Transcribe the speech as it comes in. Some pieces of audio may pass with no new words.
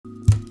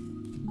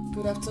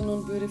Good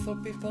afternoon, beautiful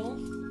people.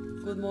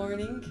 Good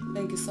morning.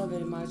 Thank you so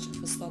very much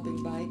for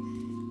stopping by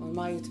on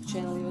my YouTube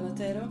channel, Ivana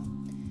Tarot.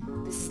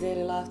 This is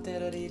Daily Love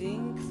Tarot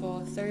reading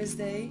for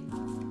Thursday,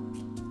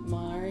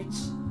 March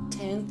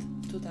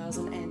 10th,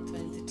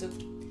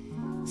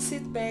 2022.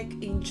 Sit back,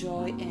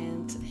 enjoy,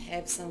 and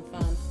have some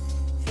fun.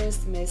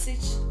 First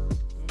message.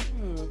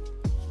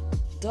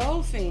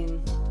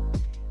 Dolphin.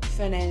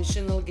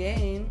 Financial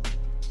gain.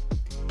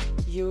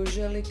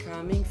 Usually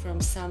coming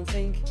from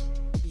something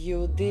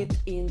you did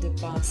in the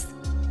past.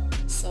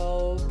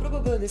 So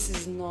probably this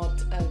is not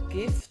a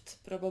gift,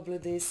 probably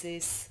this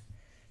is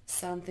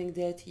something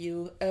that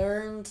you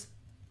earned,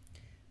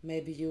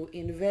 maybe you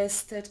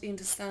invested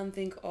into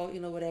something, or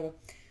whatever.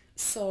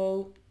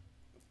 So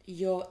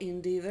your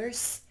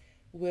endeavors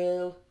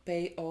will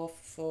pay off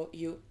for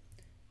you.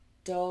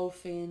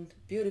 Dolphin,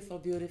 beautiful,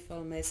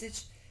 beautiful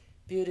message,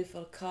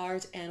 beautiful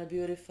card, and a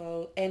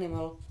beautiful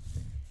animal.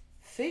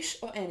 Fish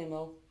or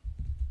animal?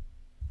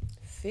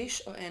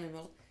 Fish or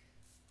animal?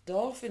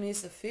 Dolphin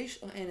is a fish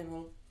or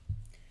animal?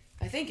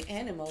 I think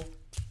animal.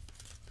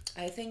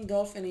 I think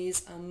dolphin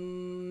is a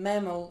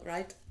mammal,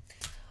 right?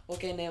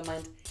 Okay, never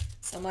mind.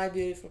 So my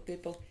beautiful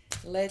people,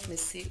 let me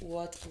see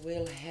what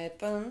will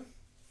happen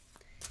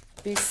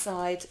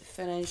beside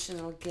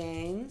financial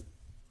gain.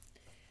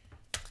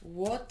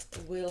 What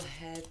will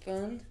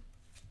happen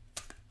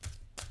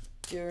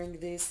during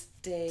this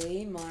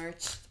day,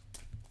 March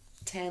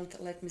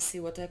 10th? Let me see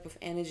what type of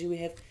energy we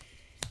have.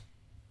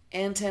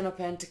 And Ten of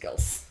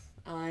Pentacles.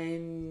 I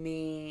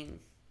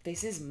mean,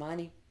 this is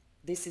money.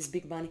 This is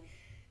big money.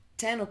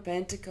 Ten of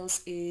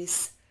Pentacles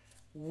is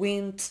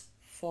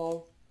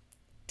windfall.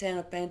 Ten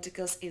of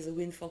Pentacles is a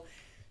windfall.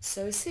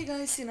 So you see,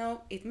 guys,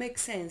 it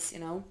makes sense,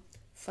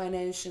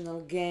 financial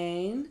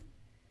gain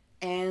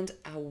and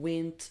a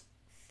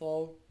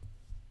windfall.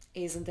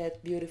 Isn't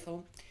that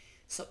beautiful?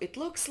 So it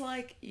looks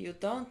like you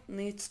don't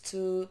need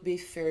to be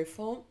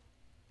fearful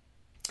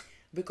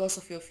because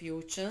of your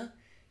future.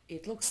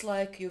 It looks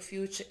like your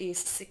future is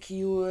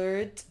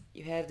secured.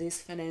 You have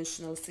this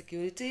financial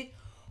security,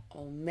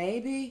 or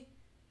maybe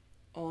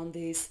on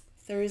this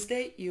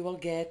Thursday you will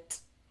get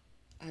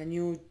a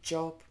new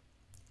job.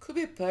 Could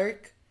be a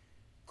perk,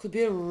 could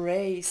be a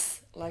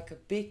raise, like a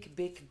big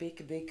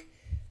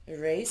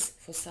raise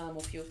for some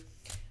of you.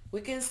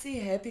 We can see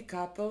a happy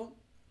couple.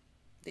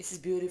 This is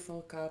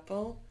beautiful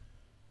couple,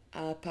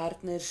 a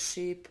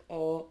partnership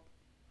or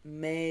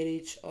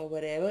marriage or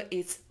whatever.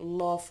 It's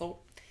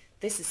lawful.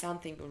 This is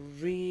something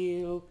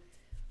real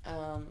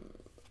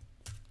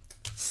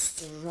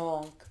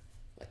strong,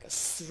 like a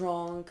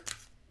strong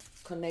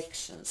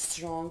connection,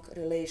 strong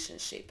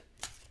relationship,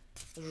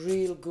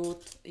 real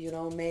good,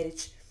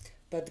 marriage.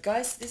 But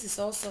guys, this is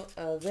also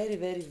a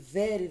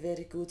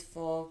very good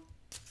for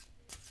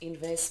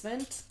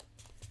investment,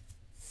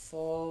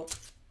 for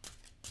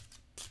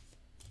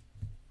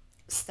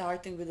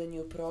starting with a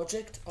new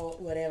project or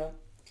whatever.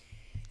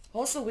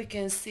 Also, we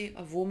can see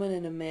a woman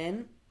and a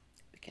man.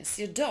 We can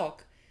see a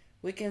dog.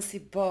 We can see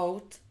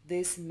both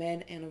this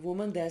man and a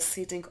woman. They're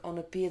sitting on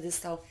a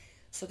pedestal.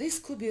 So this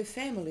could be a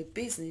family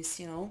business,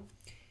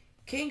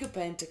 King of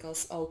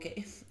Pentacles,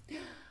 okay.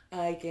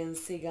 I can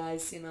see,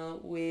 guys,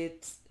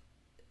 with,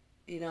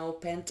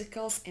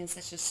 Pentacles and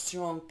such a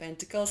strong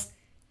Pentacles.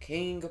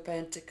 King of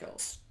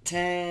Pentacles,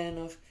 Ten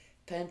of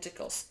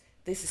Pentacles.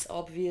 This is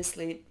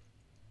obviously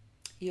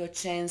your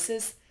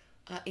chances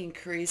are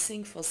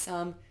increasing for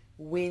some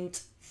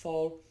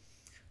windfall.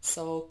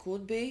 So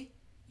could be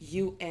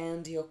you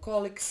and your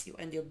colleagues, you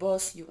and your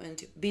boss, you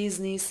and your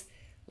business,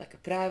 like a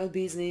private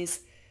business,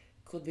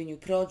 could be new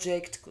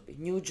project, could be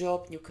new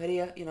job, new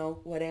career,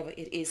 whatever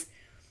it is.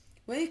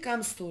 When it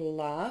comes to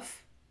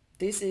love,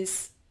 this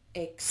is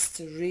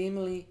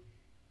extremely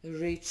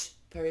rich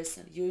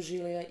person.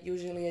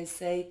 Usually I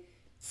say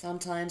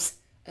sometimes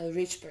a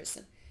rich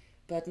person.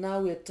 But now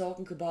we're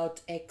talking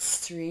about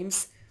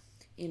extremes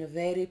in a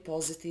very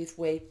positive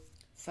way.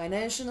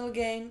 Financial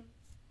gain,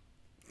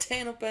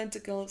 Ten of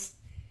Pentacles,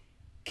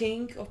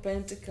 King of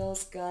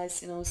Pentacles,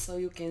 guys, so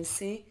you can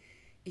see,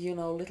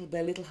 little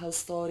by little how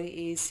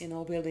story is,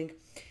 building.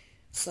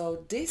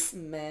 So this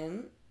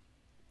man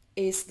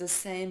is the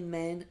same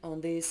man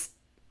on this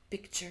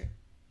picture.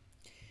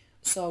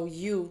 So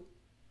you,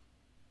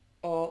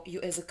 or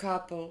you as a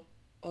couple,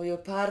 or your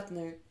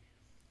partner,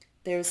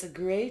 there's a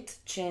great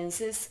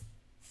chances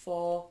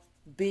for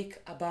big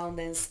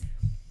abundance.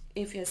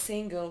 If you're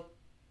single,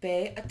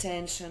 pay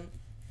attention.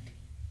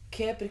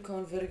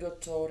 Capricorn, Virgo,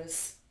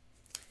 Taurus.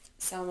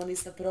 Someone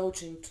is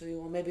approaching to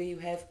you, or maybe you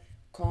have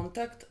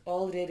contact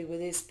already with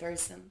this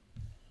person.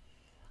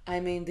 I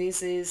mean,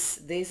 this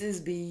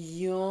is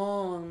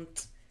beyond.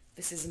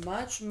 This is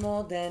much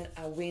more than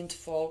a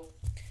windfall.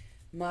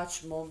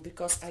 Much more,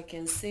 because I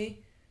can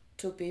see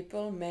two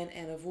people, man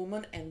and a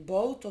woman, and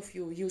both of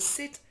you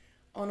sit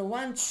on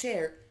one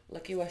chair,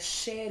 like you are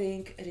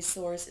sharing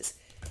resources.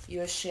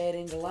 You are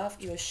sharing love,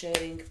 you are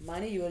sharing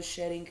money, you are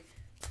sharing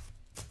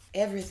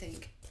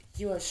everything.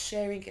 You are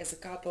sharing as a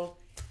couple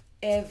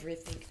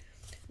everything.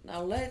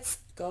 Now let's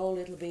go a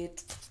little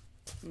bit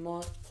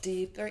more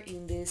deeper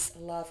in this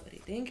love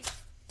reading,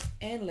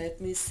 and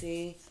let me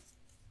see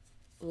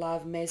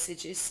love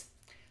messages.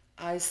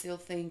 I still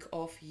think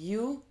of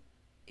you.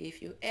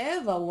 If you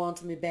ever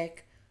want me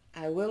back,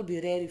 I will be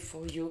ready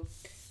for you.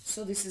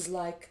 So this is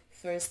like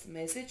first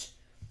message.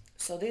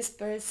 So this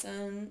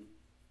person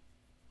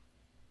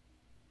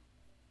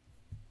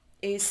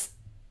is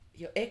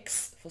your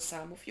ex for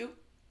some of you.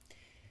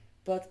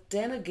 But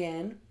then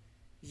again,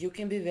 you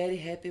can be very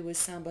happy with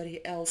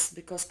somebody else,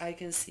 because I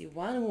can see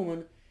one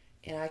woman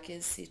and I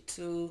can see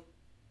two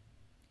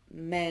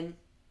men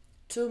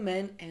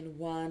and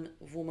one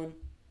woman.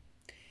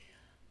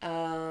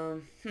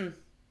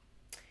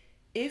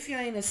 If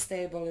you're in a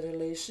stable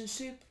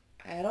relationship,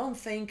 I don't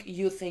think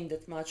you think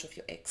that much of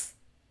your ex.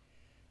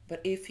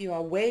 But if you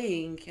are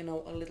weighing, a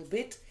little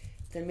bit,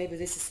 then maybe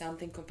this is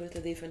something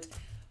completely different.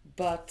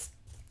 But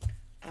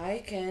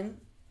I can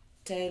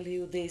tell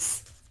you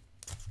this.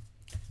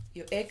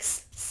 Your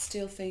ex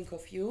still think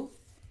of you,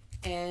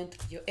 and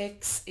your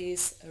ex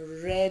is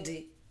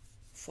ready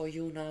for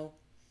you now.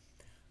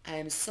 I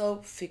am so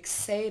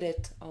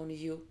fixated on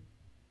you.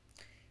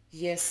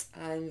 Yes,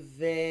 I'm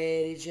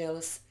very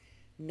jealous.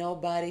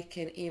 Nobody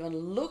can even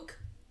look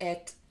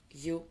at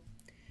you.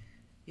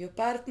 Your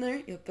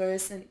partner, your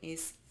person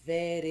is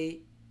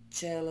very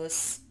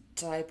jealous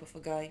type of a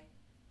guy.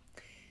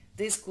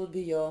 This could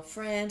be your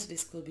friend,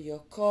 this could be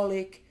your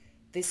colleague,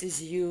 this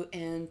is you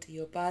and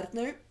your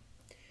partner.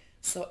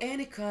 So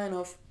any kind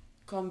of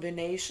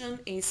combination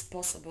is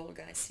possible,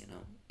 guys,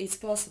 it's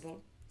possible.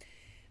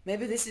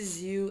 Maybe this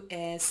is you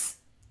as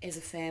a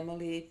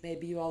family,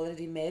 maybe you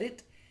already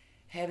married,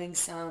 having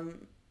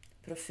some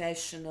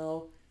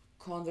professional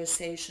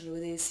conversation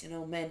with this,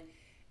 man,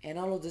 and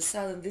all of a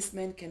sudden this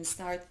man can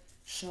start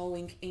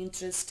showing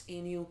interest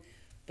in you.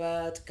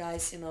 But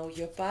guys,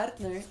 your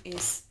partner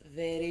is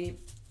very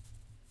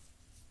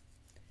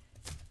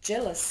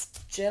jealous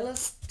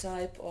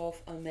type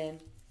of a man.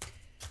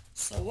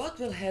 So what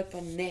will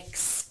happen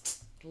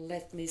next?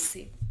 Let me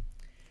see.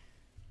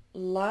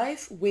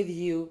 Life with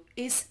you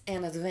is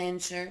an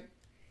adventure.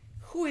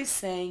 Who is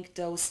saying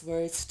those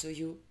words to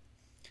you?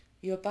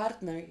 Your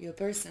partner, your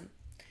person.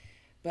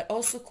 But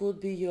also could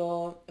be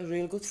your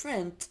real good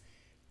friend,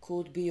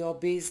 could be your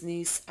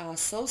business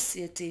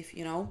associate,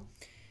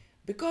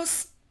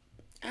 because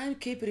I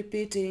keep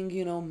repeating,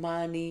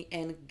 money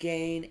and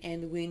gain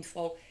and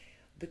windfall,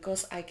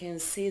 because I can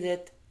see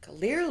that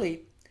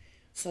clearly.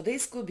 So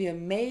this could be a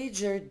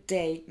major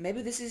day.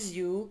 Maybe this is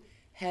you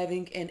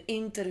having an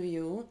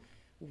interview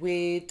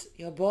with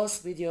your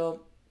boss, with your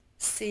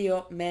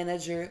CEO,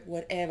 manager,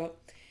 whatever.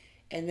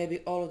 And maybe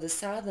all of a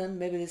sudden,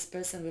 maybe this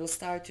person will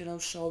start,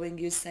 showing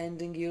you,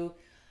 sending you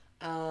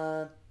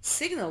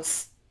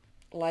signals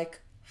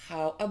like,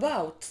 how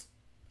about,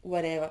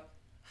 whatever,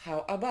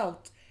 how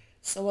about.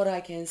 So what I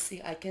can see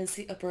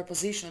a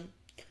proposition,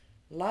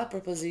 love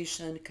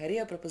proposition,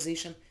 career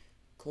proposition,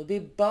 could be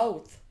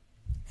both.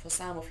 For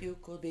some of you,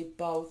 could be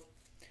both.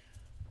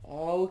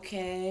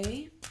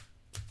 Okay,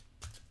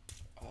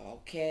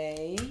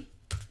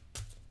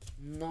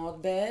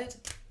 not bad.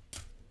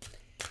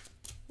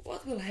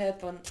 What will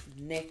happen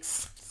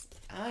next?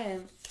 I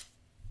am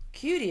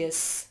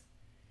curious.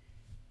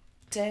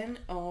 10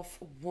 of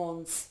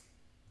Wands.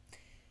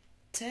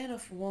 10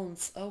 of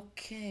Wands,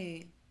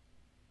 okay.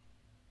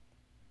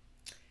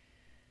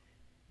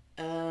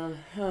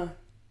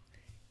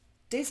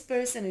 This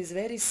person is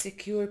very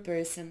secure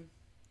person.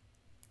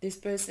 This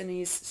person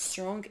is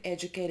strong,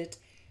 educated,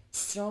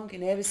 strong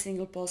in every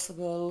single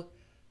possible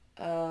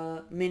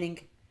meaning.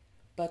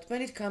 But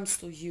when it comes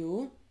to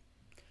you,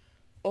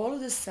 all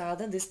of a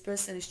sudden this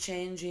person is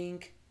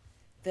changing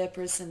their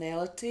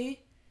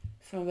personality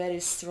from very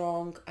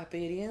strong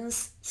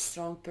appearance,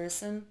 strong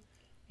person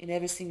in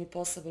every single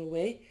possible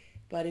way,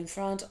 but in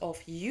front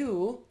of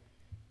you,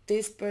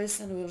 this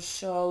person will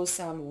show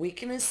some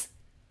weakness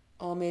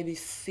or maybe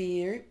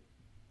fear.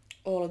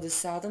 All of a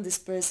sudden this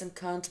person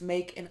can't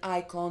make an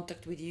eye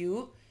contact with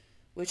you,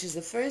 which is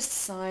the first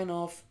sign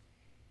of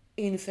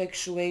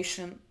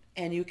infatuation,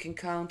 and you can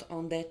count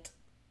on that.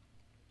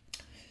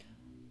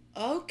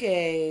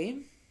 Okay,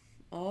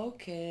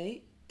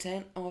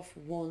 10 of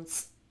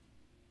Wands.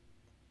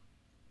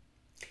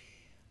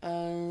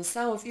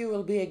 Some of you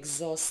will be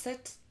exhausted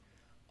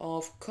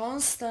of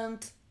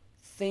constant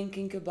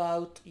thinking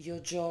about your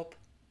job.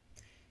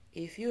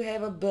 If you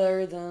have a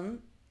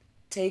burden,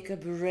 take a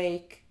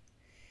break.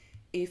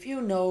 If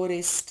you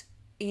noticed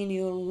in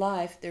your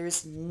life there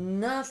is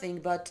nothing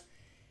but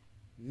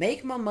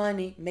make more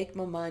money,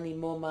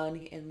 more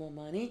money and more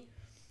money,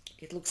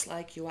 it looks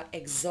like you are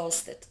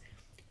exhausted.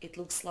 It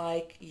looks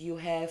like you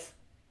have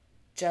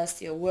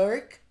just your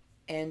work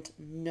and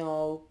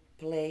no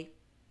play.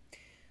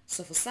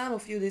 So for some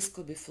of you this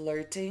could be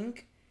flirting,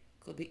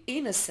 could be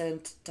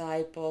innocent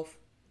type of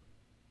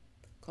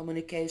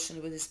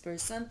communication with this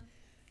person,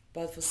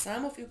 but for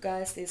some of you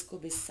guys this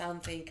could be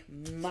something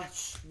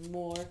much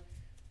more.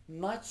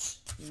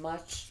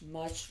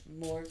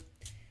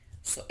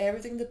 So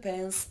everything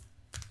depends.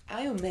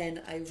 Are you a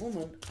man, are you a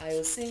woman, are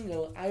you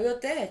single, are you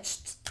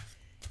attached?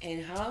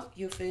 and how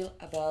you feel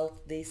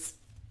about this.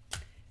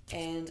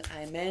 And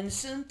I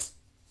mentioned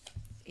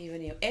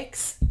even your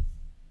ex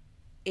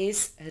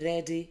is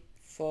ready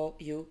for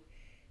you.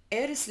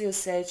 Aries, Leo,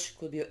 Sag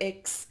could be your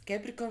ex,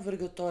 Capricorn,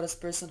 Virgo, Taurus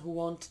person who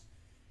want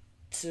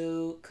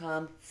to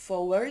come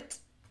forward.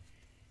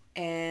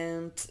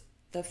 And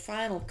the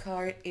final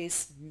card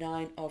is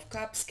Nine of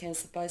Cups,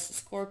 Cancer, Pisces,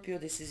 Scorpio.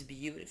 This is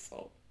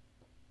beautiful.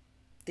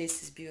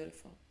 This is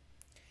beautiful.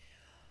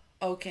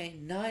 Okay,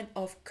 Nine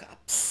of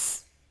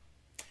Cups.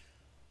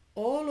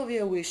 All of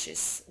your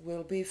wishes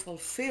will be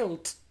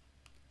fulfilled.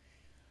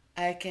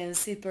 I can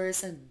see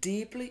person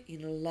deeply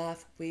in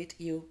love with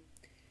you.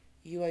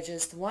 You are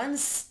just one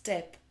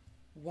step,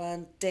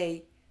 one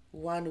day,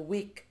 1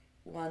 week,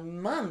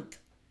 1 month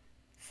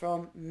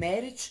from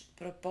marriage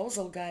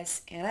proposal,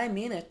 guys, and I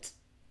mean it.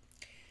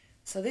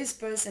 So this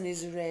person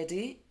is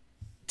ready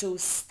to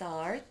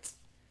start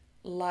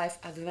life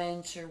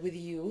adventure with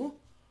you,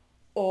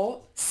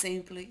 or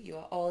simply you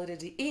are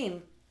already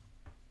in,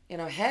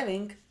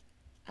 having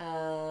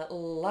a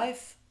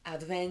life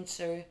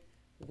adventure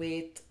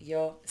with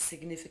your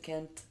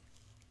significant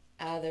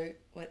other,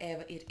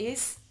 whatever it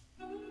is.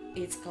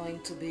 It's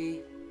going to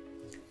be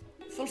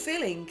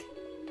fulfilling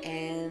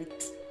and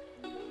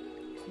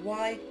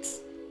quite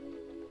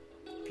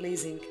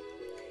pleasing.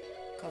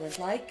 Comment,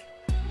 like,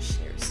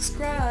 share,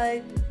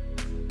 subscribe.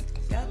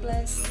 God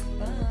bless.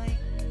 Bye.